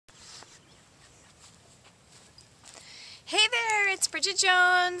it's Bridget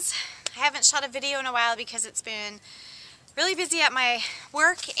Jones. I haven't shot a video in a while because it's been really busy at my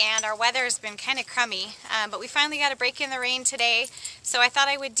work and our weather has been kind of crummy, but we finally got a break in the rain today, so I thought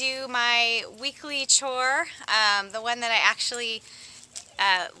I would do my weekly chore, the one that I actually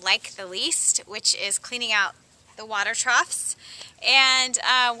like the least, which is cleaning out the water troughs. And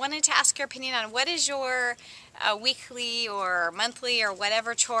wanted to ask your opinion on what is your weekly or monthly or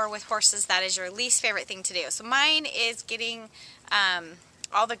whatever chore with horses that is your least favorite thing to do. So mine is getting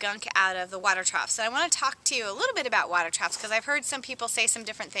all the gunk out of the water troughs. So I want to talk to you a little bit about water troughs because I've heard some people say some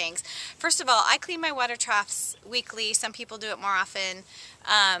different things. First of all, I clean my water troughs weekly. Some people do it more often.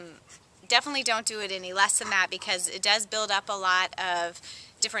 Definitely don't do it any less than that because it does build up a lot of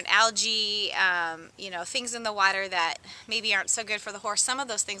different algae, you know, things in the water that maybe aren't so good for the horse. Some of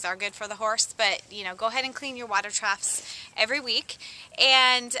those things are good for the horse, but you know, go ahead and clean your water troughs every week.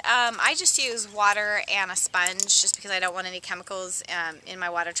 And I just use water and a sponge just because I don't want any chemicals in my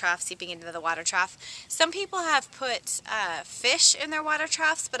water trough seeping into the water trough. Some people have put fish in their water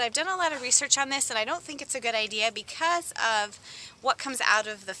troughs, but I've done a lot of research on this and I don't think it's a good idea because of what comes out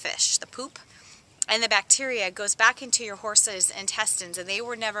of the fish, the poop. And the bacteria goes back into your horse's intestines, and they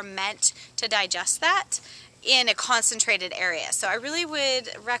were never meant to digest that in a concentrated area. So I really would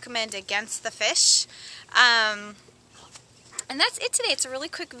recommend against the fish. And that's it today. It's a really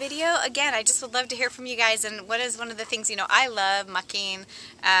quick video. Again, I just would love to hear from you guys. And what is one of the things, you know, I love mucking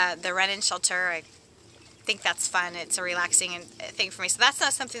the run-in shelter. I think that's fun. It's a relaxing thing for me. So that's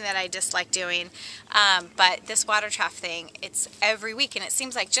not something that I dislike doing. But this water trough thing, it's every week. And it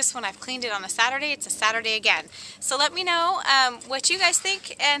seems like just when I've cleaned it on a Saturday, it's a Saturday again. So let me know what you guys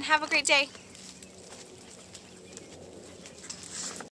think and have a great day.